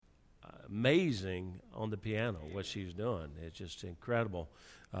amazing on the piano, what she's doing. It's just incredible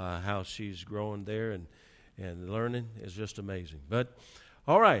how she's growing there and learning is just amazing. But,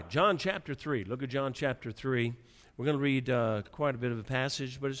 all right, John chapter 3. Look at John chapter 3. We're going to read quite a bit of a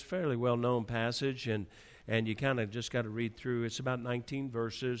passage, but it's a fairly well-known passage, and you kind of just got to read through. It's about 19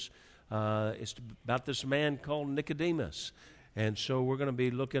 verses. It's about this man called Nicodemus. And so we're going to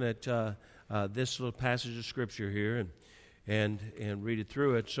be looking at this little passage of Scripture here and read it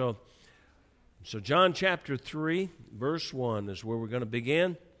through it. So John chapter 3, verse 1 is where we're going to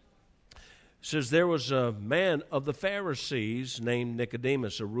begin. It says, there was a man of the Pharisees named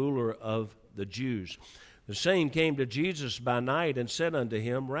Nicodemus, a ruler of the Jews. The same came to Jesus by night and said unto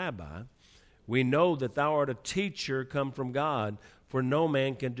him, Rabbi, we know that thou art a teacher come from God, for no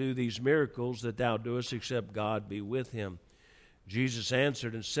man can do these miracles that thou doest except God be with him. Jesus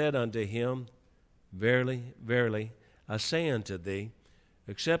answered and said unto him, Verily, verily, I say unto thee,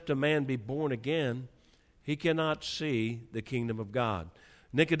 except a man be born again, he cannot see the kingdom of God.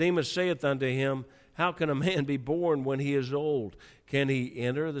 Nicodemus saith unto him, How can a man be born when he is old? Can he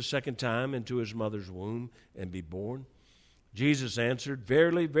enter the second time into his mother's womb and be born? Jesus answered,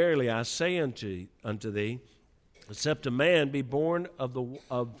 Verily, verily, I say unto thee, except a man be born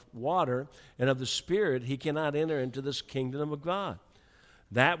of water and of the Spirit, he cannot enter into this kingdom of God.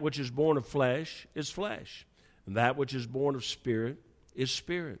 That which is born of flesh is flesh, and that which is born of spirit is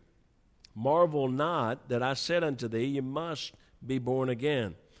spirit. Marvel not that I said unto thee, You must be born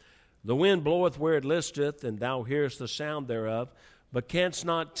again. The wind bloweth where it listeth, and thou hearest the sound thereof, but canst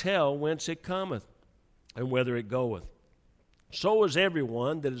not tell whence it cometh, and whither it goeth. So is every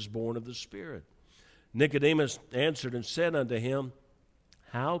one that is born of the Spirit. Nicodemus answered and said unto him,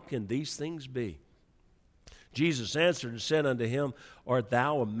 How can these things be? Jesus answered and said unto him, Art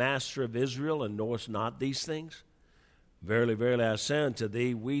thou a master of Israel, and knowest not these things? Verily, verily, I say unto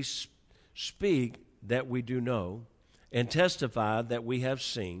thee, we speak that we do know, and testify that we have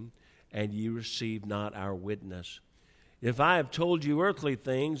seen, and ye receive not our witness. If I have told you earthly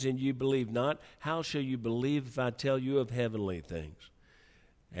things, and you believe not, how shall you believe if I tell you of heavenly things?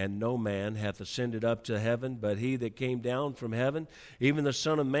 And no man hath ascended up to heaven, but he that came down from heaven, even the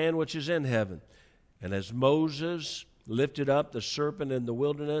Son of Man which is in heaven. And as Moses lifted up the serpent in the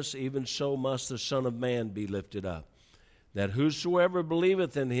wilderness, even so must the Son of Man be lifted up, that whosoever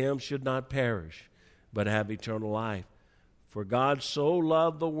believeth in him should not perish, but have eternal life. For God so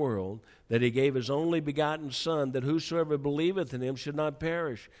loved the world that he gave his only begotten Son, that whosoever believeth in him should not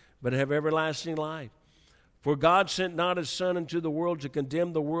perish, but have everlasting life. For God sent not his Son into the world to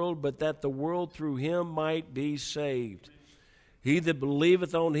condemn the world, but that the world through him might be saved. He that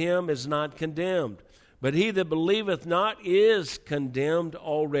believeth on him is not condemned, but he that believeth not is condemned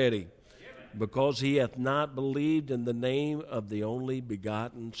already, because he hath not believed in the name of the only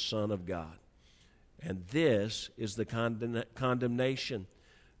begotten Son of God. And this is the condemnation,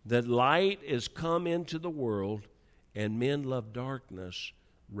 that light is come into the world, and men love darkness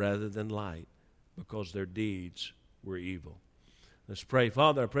rather than light, because their deeds were evil. Let's pray.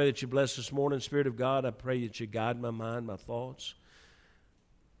 Father, I pray that you bless this morning, Spirit of God. I pray that you guide my mind, my thoughts.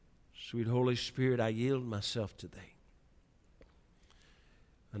 Sweet Holy Spirit, I yield myself to thee.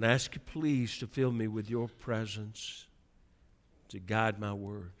 And ask you please to fill me with your presence, to guide my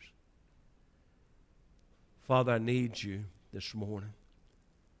words. Father, I need you this morning.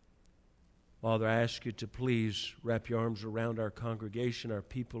 Father, I ask you to please wrap your arms around our congregation, our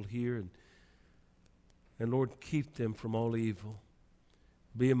people here, and Lord, keep them from all evil.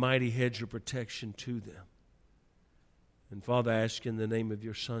 Be a mighty hedge of protection to them. And Father, I ask in the name of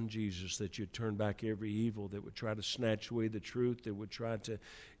your Son, Jesus, that you turn back every evil that would try to snatch away the truth, that would try to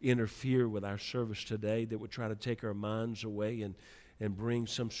interfere with our service today, that would try to take our minds away and bring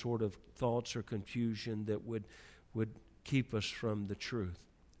some sort of thoughts or confusion that would keep us from the truth.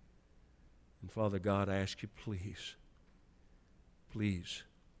 And Father God, I ask you, please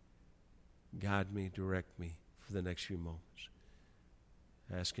guide me, direct me for the next few moments.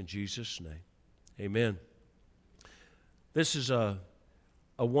 I ask in Jesus' name. Amen. This is a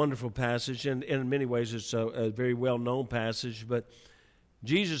wonderful passage, and in many ways it's a very well-known passage, but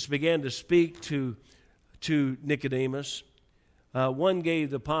Jesus began to speak to Nicodemus. One gave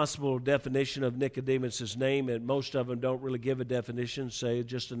the possible definition of Nicodemus' name, and most of them don't really give a definition, say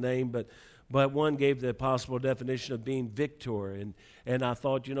just a name, but one gave the possible definition of being victor, and I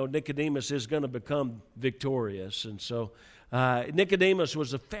thought, Nicodemus is going to become victorious, and so Nicodemus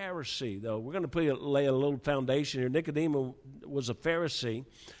was a Pharisee, though. We're going to lay a little foundation here. Nicodemus was a Pharisee,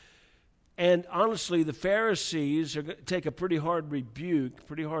 and honestly, the Pharisees are going to take a pretty hard rebuke,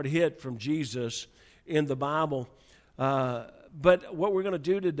 pretty hard hit from Jesus in the Bible, But what we're going to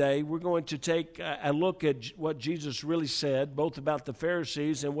do today, we're going to take a look at what Jesus really said, both about the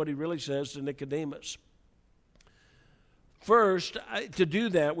Pharisees and what he really says to Nicodemus. First, to do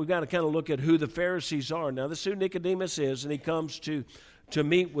that, we've got to kind of look at who the Pharisees are. Now, this is who Nicodemus is, and he comes to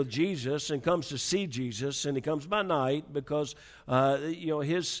meet with Jesus and comes to see Jesus, and he comes by night because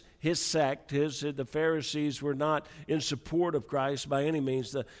his sect, the Pharisees were not in support of Christ by any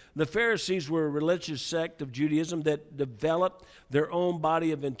means. The Pharisees were a religious sect of Judaism that developed their own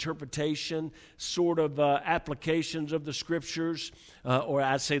body of interpretation, sort of applications of the Scriptures, or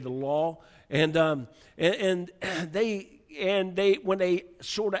I'd say the law, and they when they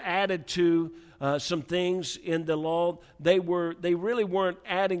sort of added to some things in the law, they really weren't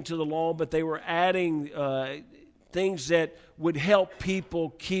adding to the law, but they were adding things that would help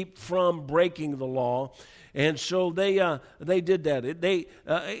people keep from breaking the law. And so they did that.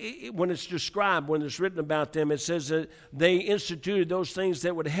 When it's described, when it's written about them, it says that they instituted those things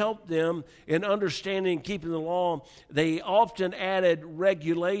that would help them in understanding and keeping the law. They often added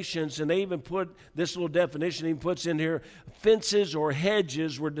regulations, and they even put this little definition, he puts in here, fences or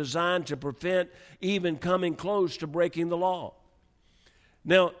hedges were designed to prevent even coming close to breaking the law.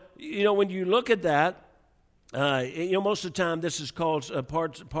 Now, when you look at that, most of the time this is called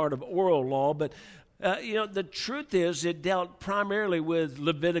part of oral law, but the truth is it dealt primarily with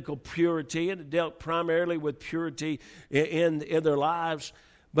Levitical purity, and it dealt primarily with purity in their lives.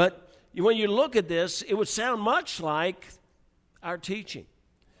 But when you look at this, it would sound much like our teaching.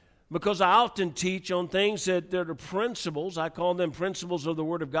 Because I often teach on things that are principles. I call them principles of the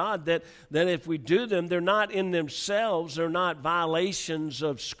Word of God, that if we do them, they're not in themselves. They're not violations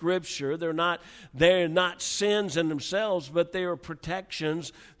of Scripture. They're not sins in themselves, but they are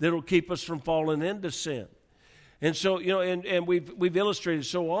protections that will keep us from falling into sin. And so, and we've illustrated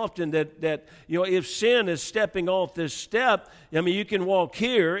so often that if sin is stepping off this step, you can walk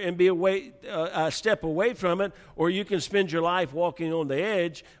here and be a step away from it, or you can spend your life walking on the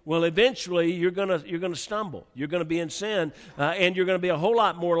edge. Well, eventually you're gonna stumble. You're gonna be in sin, and you're gonna be a whole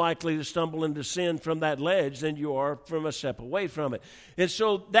lot more likely to stumble into sin from that ledge than you are from a step away from it. And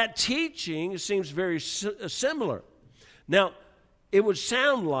so that teaching seems very similar. Now, it would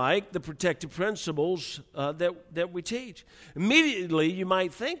sound like the protective principles that we teach. Immediately, you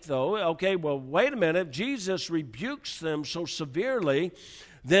might think, though, okay, well, wait a minute. If Jesus rebukes them so severely,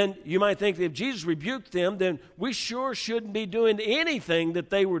 then you might think that if Jesus rebuked them, then we sure shouldn't be doing anything that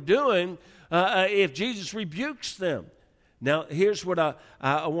they were doing if Jesus rebukes them. Now, here's what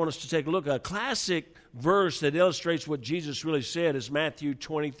I want us to take a look at. A classic verse that illustrates what Jesus really said is Matthew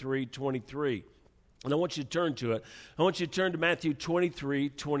 23:23. And I want you to turn to it. I want you to turn to Matthew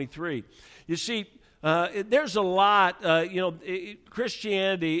 23:23. You see, there's a lot,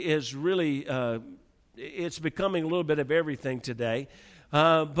 Christianity is really, it's becoming a little bit of everything today.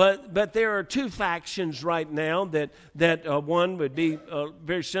 But there are two factions right now that one would be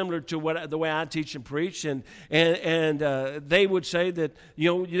very similar to the way I teach and preach, and they would say that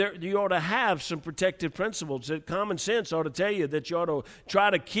you ought to have some protective principles. That common sense ought to tell you that you ought to try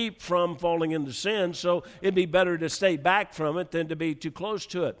to keep from falling into sin. So it'd be better to stay back from it than to be too close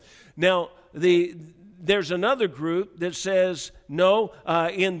to it. Now there's another group that says, no,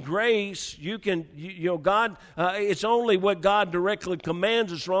 in grace, God, it's only what God directly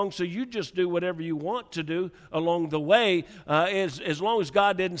commands is wrong, so you just do whatever you want to do along the way, as long as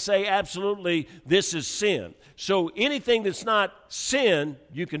God didn't say, absolutely, this is sin. So anything that's not sin,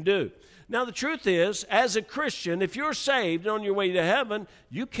 you can do. Now, the truth is, as a Christian, if you're saved and on your way to heaven,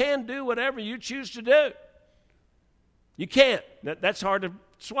 you can do whatever you choose to do. You can't. That's hard to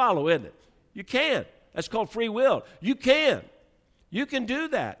swallow, isn't it? You can. That's called free will. You can. You can do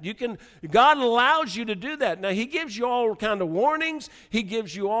that. God allows you to do that. Now, He gives you all kind of warnings. He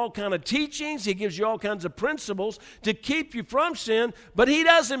gives you all kind of teachings. He gives you all kinds of principles to keep you from sin, but He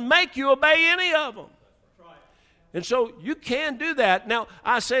doesn't make you obey any of them. And so you can do that. Now,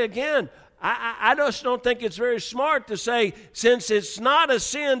 I say again, I just don't think it's very smart to say, since it's not a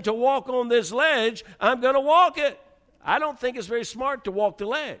sin to walk on this ledge, I'm going to walk it. I don't think it's very smart to walk the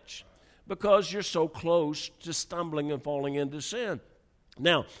ledge, because you're so close to stumbling and falling into sin.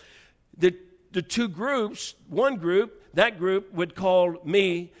 Now, the two groups, one group, that group would call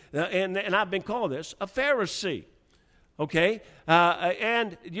me, and I've been called this, a Pharisee. Okay?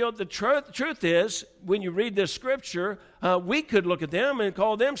 And, the truth is, when you read this scripture, we could look at them and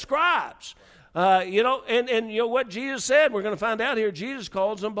call them scribes. And what Jesus said, we're going to find out here, Jesus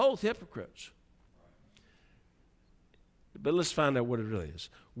calls them both hypocrites. But let's find out what it really is.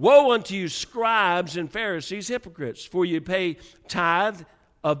 Woe unto you, scribes and Pharisees, hypocrites, for you pay tithe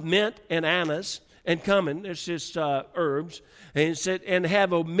of mint and anise, and cumin, it's just herbs, and it said, and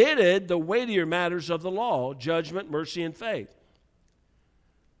have omitted the weightier matters of the law, judgment, mercy, and faith.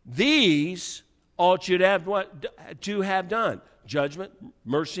 These ought you to have what? To have done. Judgment,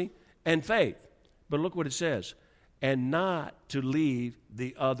 mercy, and faith. But look what it says. And not to leave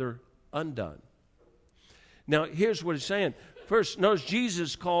the other undone. Now, here's what it's saying. First, notice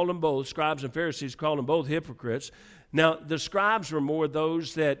Jesus called them both, scribes and Pharisees called them both hypocrites. Now, the scribes were more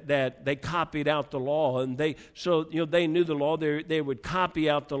those that they copied out the law, and they knew the law. They would copy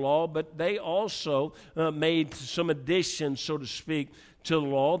out the law, but they also made some additions, so to speak, to the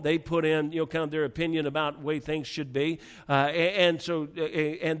law. They put in, kind of their opinion about the way things should be, and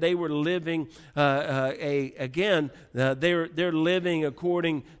they were living they're living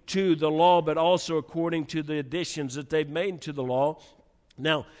according to the law, but also according to the additions that they've made to the law.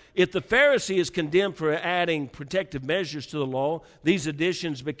 Now, if the Pharisee is condemned for adding protective measures to the law, these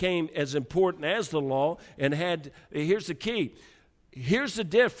additions became as important as the law, and here's the key. Here's the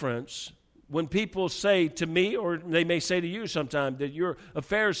difference when people say to me, or they may say to you sometime, that you're a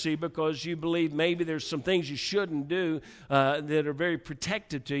Pharisee because you believe maybe there's some things you shouldn't do that are very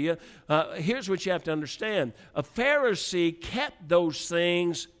protective to you. Here's what you have to understand. A Pharisee kept those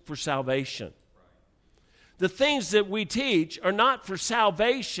things for salvation. The things that we teach are not for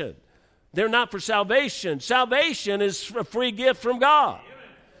salvation. They're not for salvation. Salvation is a free gift from God.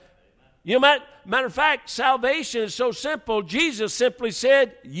 Matter of fact, salvation is so simple. Jesus simply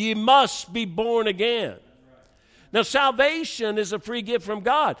said, "Ye must be born again." Now, salvation is a free gift from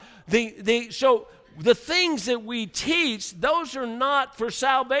God. So the things that we teach, those are not for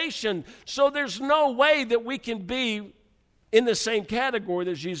salvation. So there's no way that we can be in the same category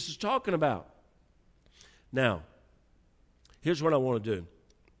that Jesus is talking about. Now, here's what I want to do.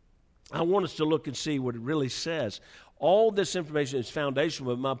 I want us to look and see what it really says. All this information is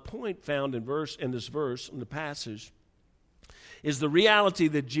foundational, but my point found in this verse, in the passage, is the reality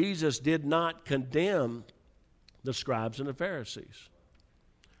that Jesus did not condemn the scribes and the Pharisees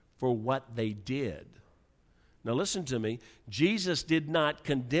for what they did. Now listen to me. Jesus did not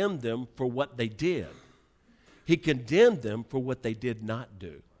condemn them for what they did. He condemned them for what they did not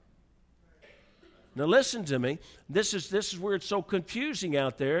do. Now listen to me. This is where it's so confusing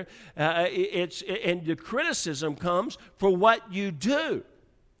out there. And the criticism comes for what you do.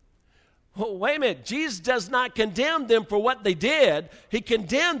 Well, wait a minute. Jesus does not condemn them for what they did. He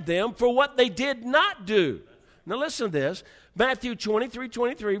condemned them for what they did not do. Now listen to this. Matthew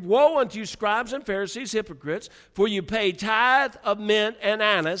 23:23. Woe unto you, scribes and Pharisees, hypocrites, for you pay tithe of mint and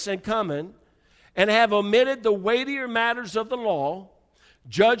anise and cumin, and have omitted the weightier matters of the law,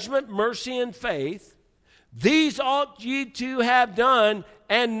 judgment, mercy, and faith. These ought ye to have done,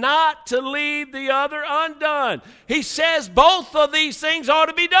 and not to leave the other undone. He says both of these things ought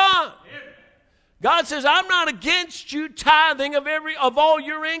to be done. God says, I'm not against you tithing of all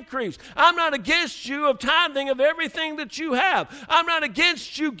your increase. I'm not against you of tithing of everything that you have. I'm not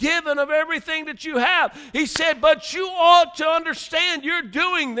against you giving of everything that you have. He said, but you ought to understand you're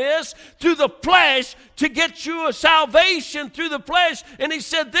doing this through the flesh to get you a salvation through the flesh. And he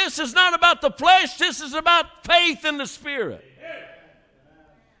said, this is not about the flesh. This is about faith in the Spirit.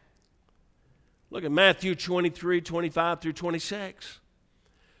 Look at Matthew 23:25-26.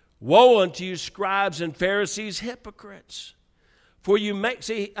 Woe unto you, scribes and Pharisees, hypocrites! For you make,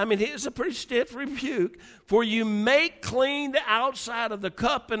 here's a pretty stiff rebuke. For you make clean the outside of the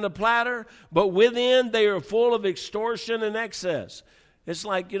cup and the platter, but within they are full of extortion and excess. It's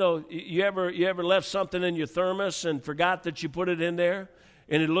like, you ever left something in your thermos and forgot that you put it in there,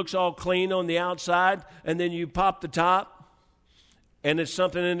 and it looks all clean on the outside, and then you pop the top, and there's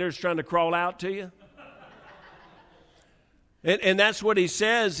something in there that's trying to crawl out to you? And that's what he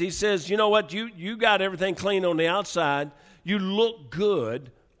says. He says, you know what? You got everything clean on the outside. You look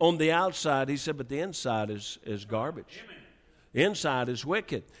good on the outside. He said, but the inside is garbage. The inside is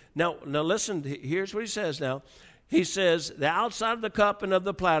wicked. Now listen, here's what he says now. He says, the outside of the cup and of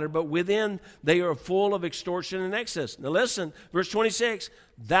the platter, but within they are full of extortion and excess. Now listen, verse 26,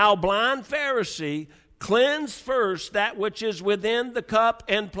 thou blind Pharisee, cleanse first that which is within the cup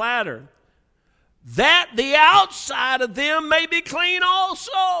and platter, that the outside of them may be clean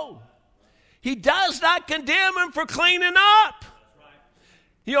also. He does not condemn them for cleaning up.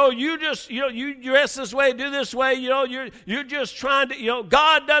 You dress this way, do this way, you're just trying to,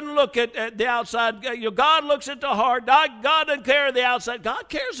 God doesn't look at the outside. God looks at the heart. God doesn't care of the outside. God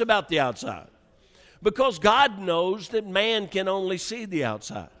cares about the outside because God knows that man can only see the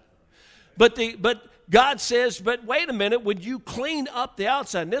outside. But God says, but wait a minute, would you clean up the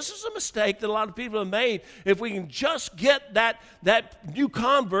outside? And this is a mistake that a lot of people have made. If we can just get that new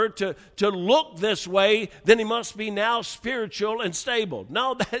convert to look this way, then he must be now spiritual and stable.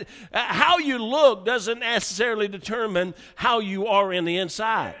 No, how you look doesn't necessarily determine how you are in the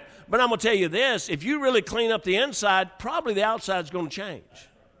inside. But I'm going to tell you this, if you really clean up the inside, probably the outside is going to change.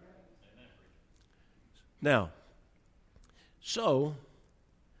 Now, so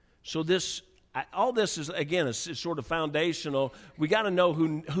this, all this is, again, is sort of foundational. We got to know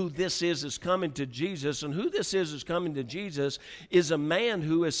who this is coming to Jesus. And who this is coming to Jesus is a man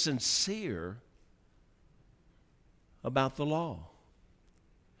who is sincere about the law.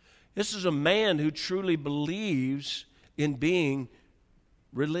 This is a man who truly believes in being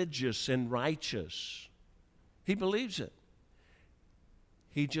religious and righteous. He believes it.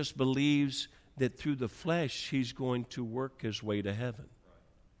 He just believes that through the flesh he's going to work his way to heaven.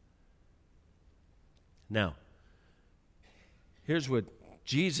 Now, here's what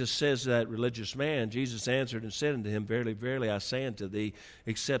Jesus says to that religious man. Jesus answered and said unto him, Verily, verily, I say unto thee,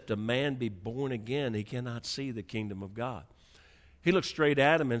 except a man be born again, he cannot see the kingdom of God. He looks straight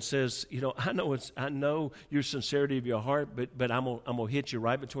at him and says, I know your sincerity of your heart, but I'm gonna hit you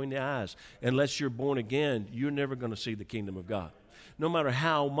right between the eyes. Unless you're born again, you're never going to see the kingdom of God. No matter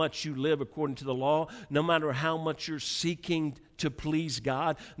how much you live according to the law, no matter how much you're seeking to please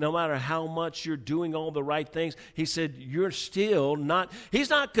God, no matter how much you're doing all the right things, he said, you're still not, he's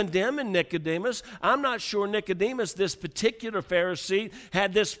not condemning Nicodemus. I'm not sure Nicodemus, this particular Pharisee,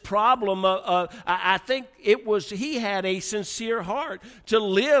 had this problem. I think it was, he had a sincere heart to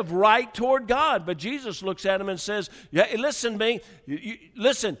live right toward God. But Jesus looks at him and says, listen to me,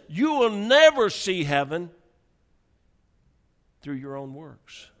 listen, you will never see heaven through your own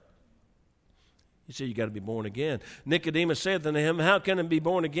works. He said, you got to be born again. Nicodemus said unto him, how can a man be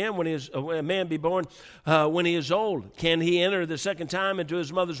born again when he is old? Can he enter the second time into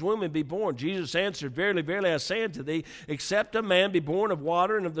his mother's womb and be born? Jesus answered, Verily, verily, I say unto thee, except a man be born of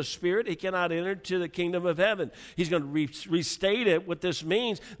water and of the Spirit, he cannot enter to the kingdom of heaven. He's going to restate it, what this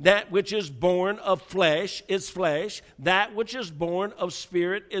means. That which is born of flesh is flesh. That which is born of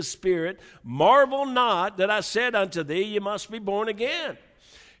spirit is spirit. Marvel not that I said unto thee, you must be born again.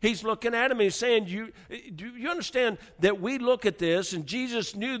 He's looking at him and he's saying, do you understand that we look at this and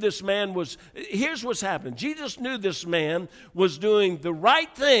Jesus knew this man was, here's what's happened. Jesus knew this man was doing the right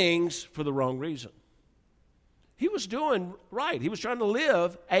things for the wrong reason. He was doing right. He was trying to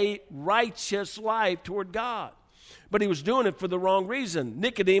live a righteous life toward God. But he was doing it for the wrong reason.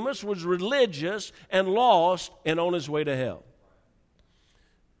 Nicodemus was religious and lost and on his way to hell.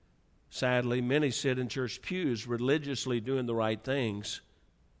 Sadly, many sit in church pews religiously doing the right things,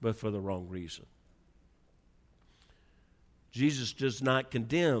 but for the wrong reason. Jesus does not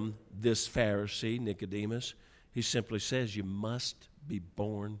condemn this Pharisee, Nicodemus. He simply says, you must be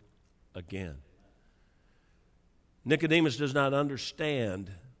born again. Nicodemus does not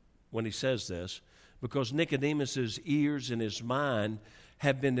understand when he says this, because Nicodemus's ears and his mind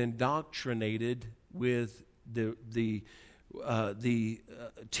have been indoctrinated with the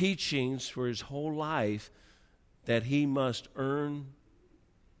teachings for his whole life that he must earn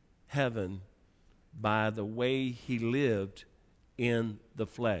heaven by the way he lived in the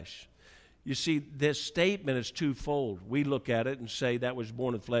flesh. You see, this statement is twofold. We look at it and say that was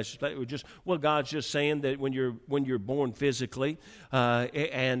born of flesh. God's just saying that when you're born physically, that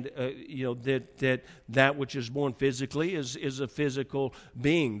which is born physically is a physical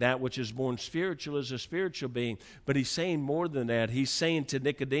being. That which is born spiritual is a spiritual being. But he's saying more than that. He's saying to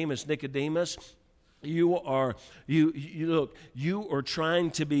Nicodemus, you are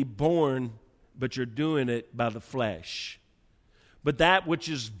trying to be born, but you're doing it by the flesh. But that which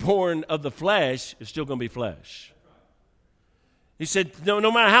is born of the flesh is still going to be flesh. He said, no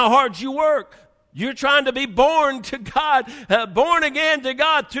matter how hard you work, you're trying to be born to God, born again to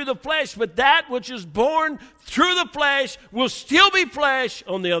God through the flesh. But that which is born through the flesh will still be flesh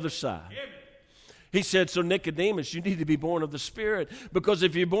on the other side. Amen. He said, so Nicodemus, you need to be born of the Spirit, because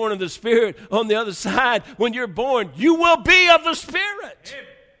if you're born of the Spirit on the other side, when you're born, you will be of the Spirit. Amen.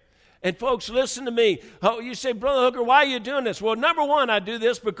 And folks, listen to me. Oh, you say, Brother Hooker, why are you doing this? Well, number one, I do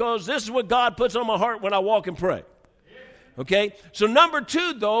this because this is what God puts on my heart when I walk and pray. Okay? So number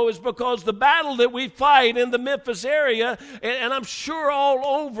two, though, is because the battle that we fight in the Memphis area, and I'm sure all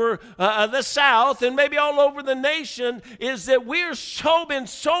over the South and maybe all over the nation, is that we're been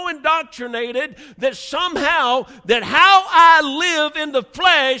so indoctrinated that somehow that how I live in the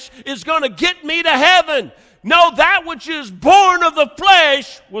flesh is going to get me to heaven. No, that which is born of the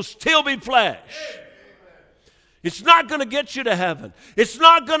flesh will still be flesh. It's not going to get you to heaven. It's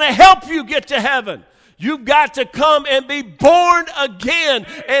not going to help you get to heaven. You've got to come and be born again.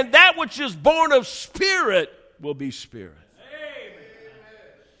 And that which is born of spirit will be spirit.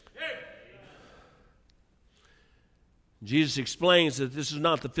 Jesus explains that this is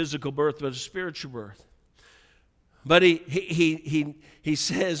not the physical birth, but a spiritual birth. But he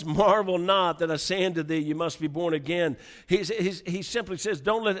says, marvel not that I say unto thee, you must be born again. He simply says,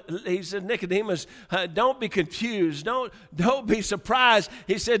 he said, Nicodemus, don't be confused. Don't be surprised.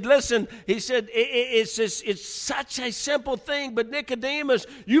 He said, listen, he said, it's such a simple thing, but Nicodemus,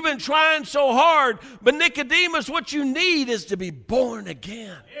 you've been trying so hard. But Nicodemus, what you need is to be born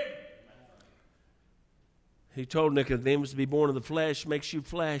again. He told Nicodemus to be born of the flesh makes you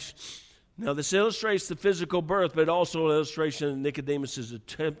flesh. Now, this illustrates the physical birth, but also an illustration that Nicodemus is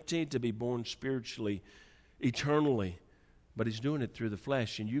attempting to be born spiritually, eternally, but he's doing it through the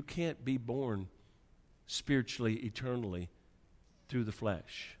flesh, and you can't be born spiritually, eternally through the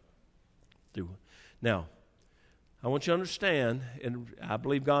flesh. Now, I want you to understand, and I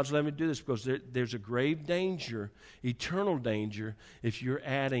believe God's letting me do this because there's a grave danger, eternal danger, if you're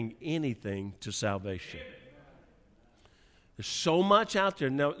adding anything to salvation. There's so much out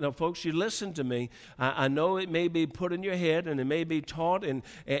there. Now, folks, you listen to me. I know it may be put in your head and it may be taught, and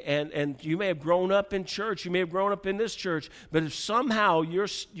you may have grown up in church. You may have grown up in this church, but if somehow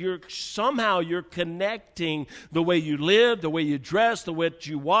you're connecting the way you live, the way you dress, the way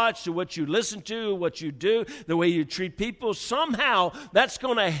you watch, the what you listen to, what you do, the way you treat people, somehow that's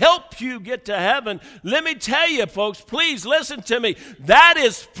going to help you get to heaven. Let me tell you, folks, please listen to me. That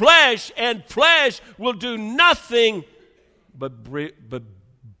is flesh, and flesh will do nothing but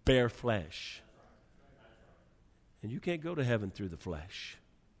bear flesh. And you can't go to heaven through the flesh.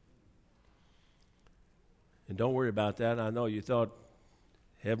 And don't worry about that. I know you thought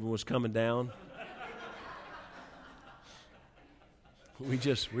heaven was coming down. We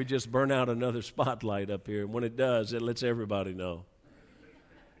just burn out another spotlight up here, and when it does, it lets everybody know.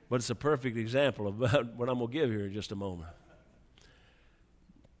 But it's a perfect example of what I'm going to give here in just a moment.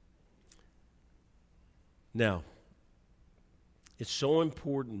 Now, it's so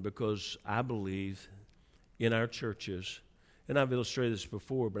important because I believe in our churches, and I've illustrated this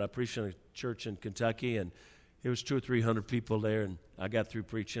before, but I preached in a church in Kentucky, and it was 200 or 300 people there, and I got through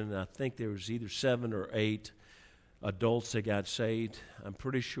preaching, and I think there was either 7 or 8 adults that got saved. I'm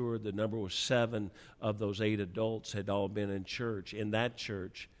pretty sure the number was 7 of those 8 adults had all been in that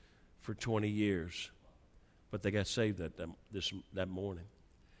church for 20 years, but they got saved that morning.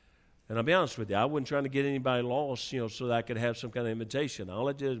 And I'll be honest with you, I wasn't trying to get anybody lost, so that I could have some kind of invitation. All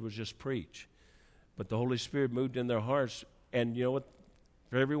I did was just preach. But the Holy Spirit moved in their hearts, and you know what?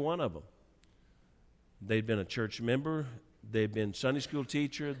 For every one of them, they'd been a church member, they'd been Sunday school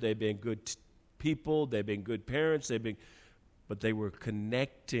teacher, they'd been good people, they'd been good parents, but they were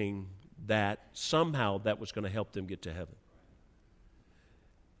connecting that somehow that was going to help them get to heaven.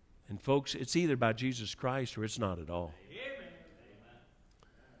 And folks, it's either by Jesus Christ or it's not at all.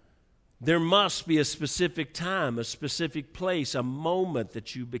 There must be a specific time, a specific place, a moment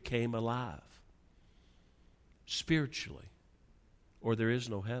that you became alive spiritually, or there is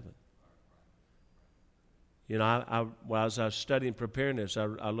no heaven. As I was studying preparing this,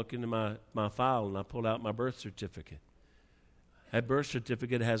 I looked into my file and I pulled out my birth certificate. That birth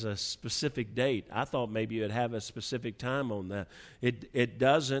certificate has a specific date. I thought maybe it would have a specific time on that. It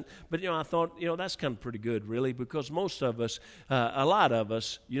doesn't. But, I thought, that's kind of pretty good, really, because most of us, a lot of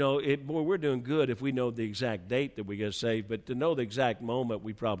us, we're doing good if we know the exact date that we get saved. But to know the exact moment,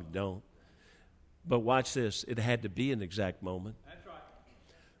 we probably don't. But watch this. It had to be an exact moment. That's right.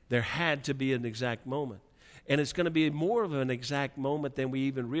 There had to be an exact moment. And it's going to be more of an exact moment than we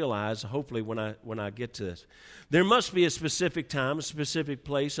even realize, hopefully, when I get to this. There must be a specific time, a specific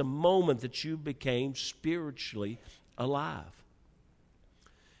place, a moment that you became spiritually alive.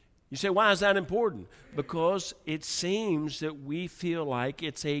 You say, why is that important? Because it seems that we feel like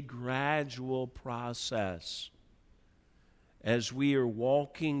it's a gradual process. As we are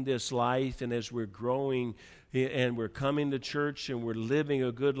walking this life and as we're growing and we're coming to church and we're living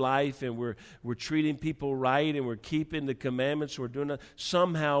a good life and we're treating people right and we're keeping the commandments, we're doing that,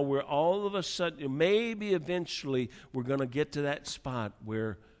 somehow we're all of a sudden, maybe eventually we're going to get to that spot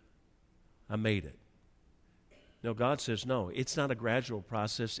where I made it. No, God says no. It's not a gradual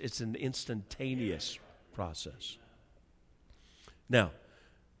process. It's an instantaneous process. Now,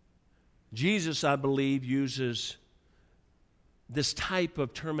 Jesus, I believe, uses this type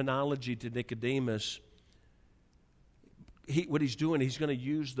of terminology to Nicodemus. What he's doing, he's going to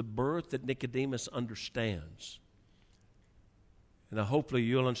use the birth that Nicodemus understands. And hopefully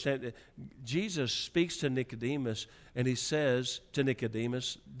you'll understand that Jesus speaks to Nicodemus, and he says to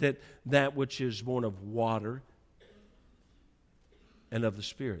Nicodemus that which is born of water and of the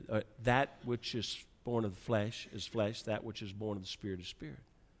Spirit. That which is born of the flesh is flesh. That which is born of the Spirit is spirit.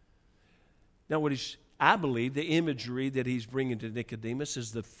 Now, I believe the imagery that he's bringing to Nicodemus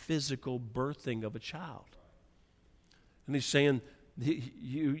is the physical birthing of a child. And he's saying,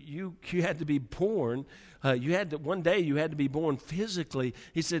 you had to be born. One day you had to be born physically.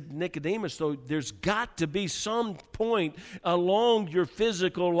 He said, Nicodemus, though, there's got to be some point along your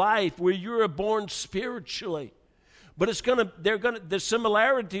physical life where you're born spiritually. But the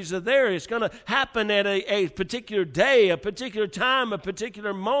similarities are there. It's going to happen at a particular day, a particular time, a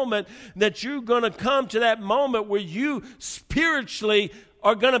particular moment, that you're going to come to that moment where you spiritually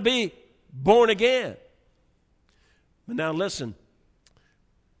are going to be born again. But now listen,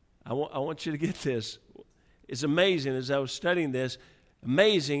 I want you to get this. It's amazing as I was studying this.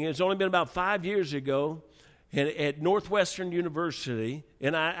 Amazing. It's only been about 5 years ago at Northwestern University,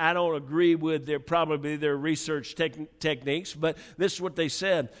 and I don't agree with their research techniques, but this is what they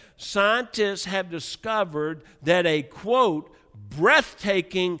said. Scientists have discovered that a, quote,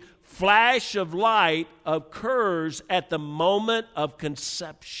 breathtaking flash of light occurs at the moment of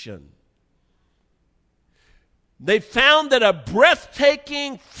conception. They found that a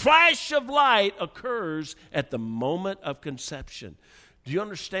breathtaking flash of light occurs at the moment of conception. Do you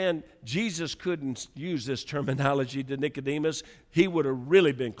understand? Jesus couldn't use this terminology to Nicodemus. He would have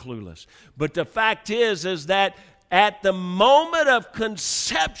really been clueless. But the fact is that at the moment of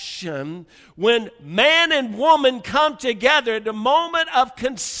conception, when man and woman come together, at the moment of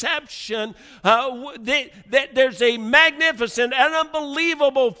conception, there's a magnificent and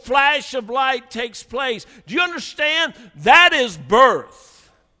unbelievable flash of light takes place. Do you understand? That is birth.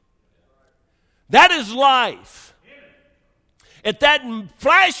 That is life. At that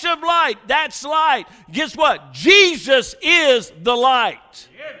flash of light, that's light. Guess what? Jesus is the light.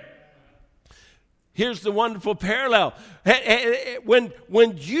 Here's the wonderful parallel.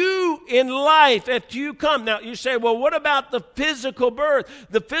 When you in life, after you come, now you say, well, what about the physical birth?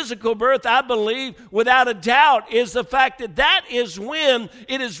 The physical birth, I believe, without a doubt, is the fact that is when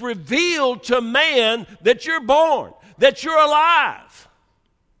it is revealed to man that you're born, that you're alive.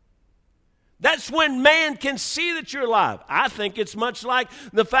 That's when man can see that you're alive. I think it's much like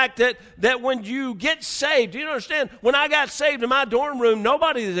the fact that when you get saved, you understand, when I got saved in my dorm room,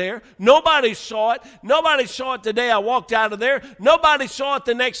 nobody's there. Nobody saw it. Nobody saw it the day I walked out of there. Nobody saw it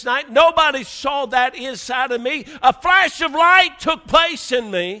the next night. Nobody saw that inside of me. A flash of light took place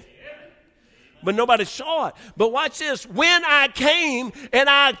in me, but nobody saw it. But watch this. When I came and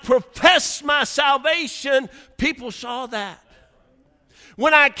I professed my salvation, people saw that.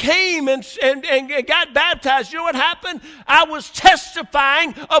 When I came and got baptized, you know what happened? I was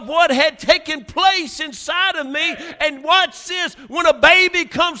testifying of what had taken place inside of me. And watch this. When a baby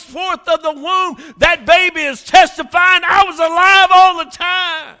comes forth of the womb, that baby is testifying I was alive all the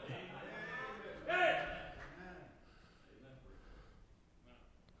time.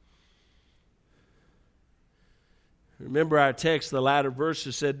 Remember our text, the latter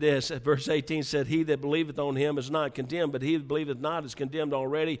verses said this. Verse 18 said, he that believeth on him is not condemned, but he that believeth not is condemned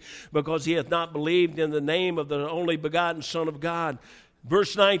already, because he hath not believed in the name of the only begotten Son of God.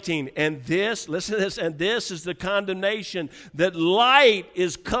 Verse 19, and this, listen to this, and this is the condemnation, that light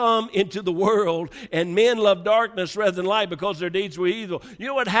is come into the world, and men love darkness rather than light, because their deeds were evil. You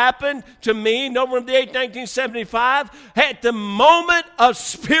know what happened to me November the 8th, 1975? At the moment of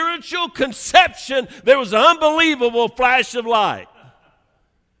spiritual conception, there was an unbelievable flash of light.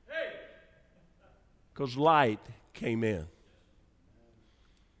 Because light came in.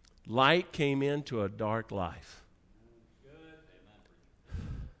 Light came into a dark life.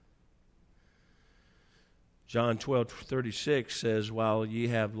 John 12:36 says, while ye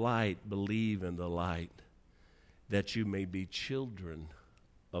have light, believe in the light, that you may be children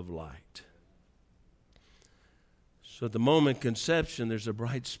of light. So at the moment of conception, there's a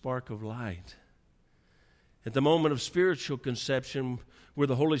bright spark of light. At the moment of spiritual conception, where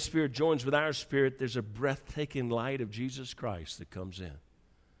the Holy Spirit joins with our spirit, there's a breathtaking light of Jesus Christ that comes in.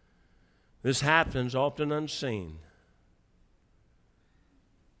 This happens often unseen.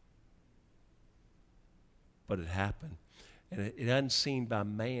 But it happened. And it wasn't seen by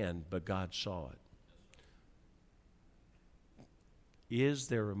man, but God saw it. Is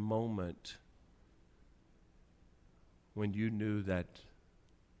there a moment when you knew that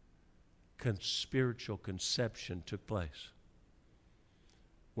spiritual conception took place?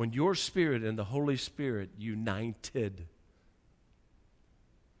 When your spirit and the Holy Spirit united,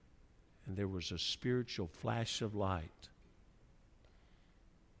 and there was a spiritual flash of light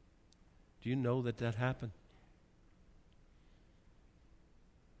Do you know that happened?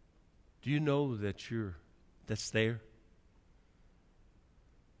 Do you know that that's there?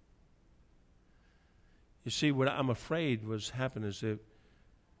 You see, what I'm afraid was happening is that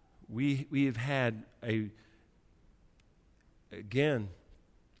we have had again,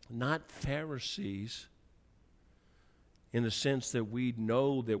 not Pharisees in the sense that we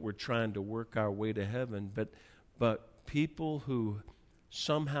know that we're trying to work our way to heaven, but people who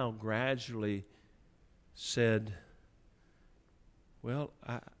somehow gradually said, well,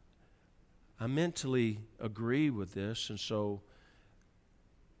 I mentally agree with this,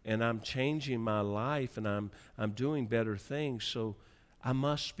 and I'm changing my life, and I'm doing better things, so I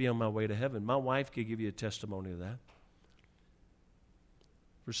must be on my way to heaven. My wife could give you a testimony of that.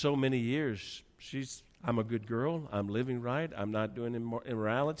 For so many years, I'm a good girl. I'm living right. I'm not doing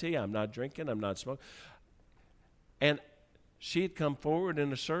immorality. I'm not drinking. I'm not smoking. And she had come forward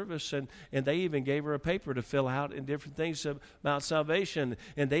in a service, and they even gave her a paper to fill out and different things about salvation.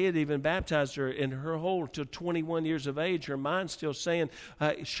 And they had even baptized her in her whole till 21 years of age. Her mind still saying,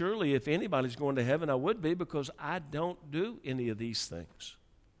 surely if anybody's going to heaven, I would be, because I don't do any of these things.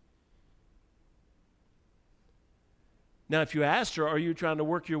 Now, if you asked her, are you trying to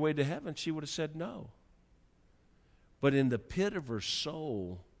work your way to heaven? She would have said no. But in the pit of her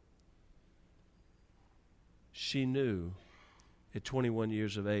soul, she knew at 21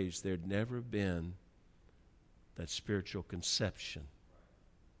 years of age, there'd never been that spiritual conception.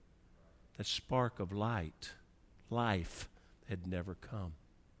 That spark of life had never come.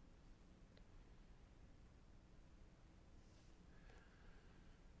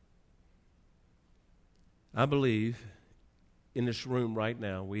 I believe in this room right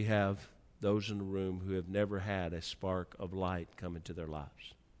now, we have those in the room who have never had a spark of light come into their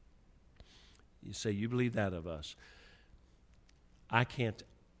lives. You say, you believe that of us? I can't.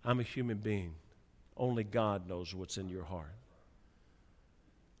 I'm a human being. Only God knows what's in your heart.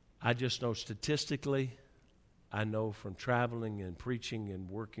 I just know statistically, I know from traveling and preaching and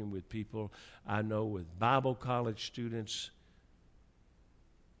working with people, I know with Bible college students,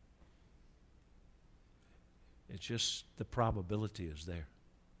 it's just the probability is there.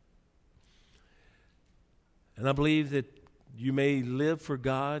 And I believe that you may live for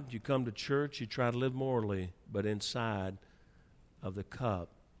God, you come to church, you try to live morally, but inside of the cup,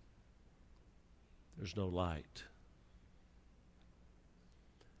 there's no light.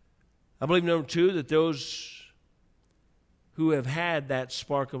 I believe, number two, that those who have had that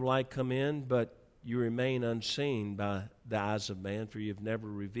spark of light come in, but you remain unseen by the eyes of man, for you've never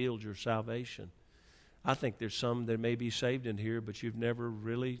revealed your salvation. I think there's some that may be saved in here, but you've never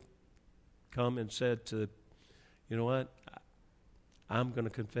really come and said to, you know what, I'm going to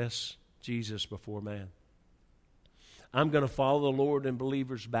confess Jesus before man. I'm going to follow the Lord in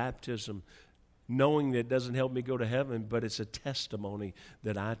believer's baptism, knowing that it doesn't help me go to heaven, but it's a testimony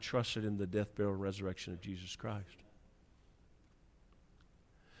that I trusted in the death, burial, and resurrection of Jesus Christ.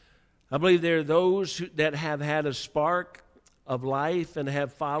 I believe there are those that have had a spark of life and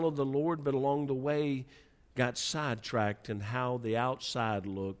have followed the Lord, but along the way got sidetracked in how the outside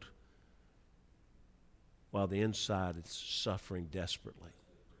looked, while the inside is suffering desperately.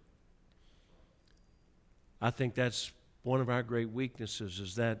 I think that's one of our great weaknesses,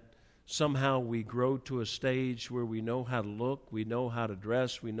 is that somehow we grow to a stage where we know how to look, we know how to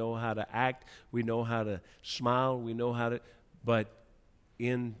dress, we know how to act, we know how to smile, we know how to, but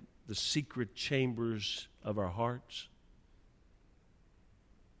in the secret chambers of our hearts,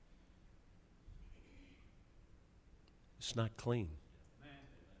 it's not clean.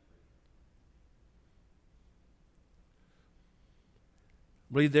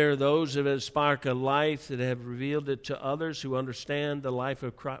 I believe there are those that have sparked a life that have revealed it to others who understand the life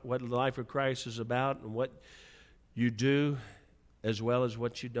of Christ, what the life of Christ is about, and what you do as well as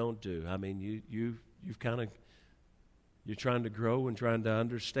what you don't do. I mean, you've kind of, you're trying to grow and trying to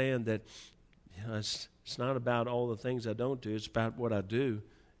understand that, you know, it's not about all the things I don't do. It's about what I do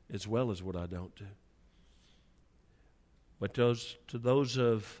as well as what I don't do. But to those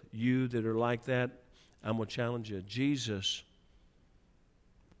of you that are like that, I'm going to challenge you. Jesus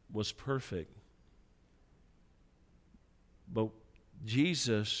was perfect. But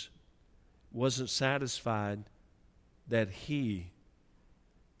Jesus wasn't satisfied that he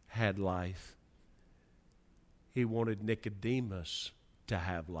had life. He wanted Nicodemus to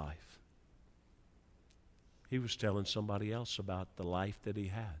have life. He was telling somebody else about the life that he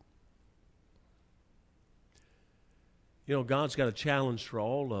had. You know, God's got a challenge for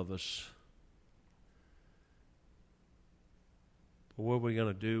all of us. But what are we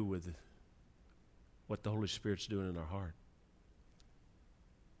going to do with what the Holy Spirit's doing in our heart?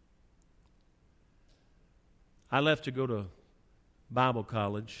 I left to go to Bible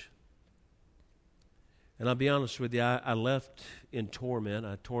college. And I'll be honest with you, I left in torment.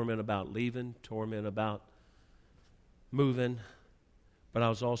 I torment about leaving, torment about moving, but I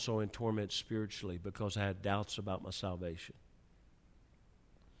was also in torment spiritually because I had doubts about my salvation.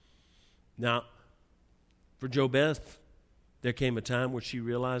 Now, for JoBeth, there came a time where she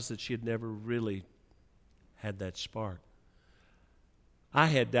realized that she had never really had that spark. I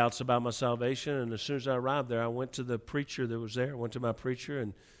had doubts about my salvation, and as soon as I arrived there, I went to the preacher that was there. I went to my preacher,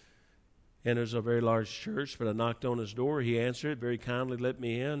 and it was a very large church, but I knocked on his door. He answered it, very kindly let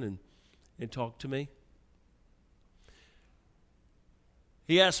me in and talked to me.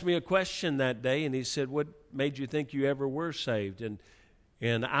 He asked me a question that day, and he said, "What made you think you ever were saved?"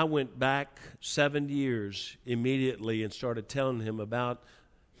 And I went back 7 years immediately and started telling him about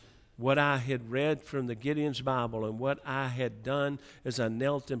what I had read from the Gideon's Bible and what I had done as I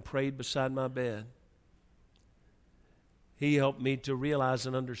knelt and prayed beside my bed. He helped me to realize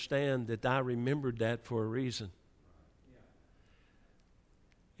and understand that I remembered that for a reason.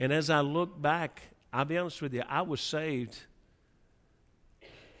 And as I look back, I'll be honest with you, I was saved.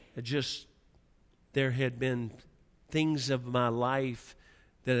 There had been things of my life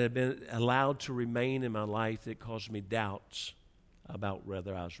that had been allowed to remain in my life that caused me doubts about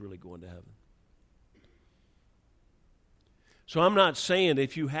whether I was really going to heaven. So I'm not saying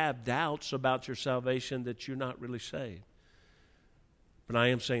if you have doubts about your salvation that you're not really saved. But I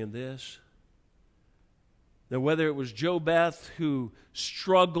am saying this, that whether it was JoBeth who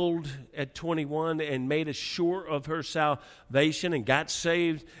struggled at 21 and made us sure of her salvation and got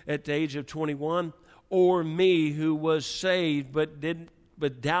saved at the age of 21, or me who was saved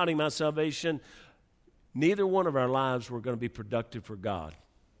but doubting my salvation, neither one of our lives were going to be productive for God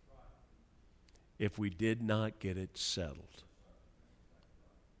if we did not get it settled.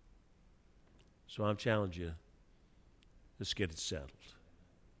 So I'm challenging you, let's get it settled.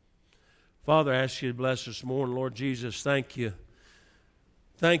 Father, I ask you to bless us more. And Lord Jesus, thank you.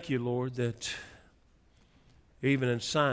 Thank you, Lord, that even in science,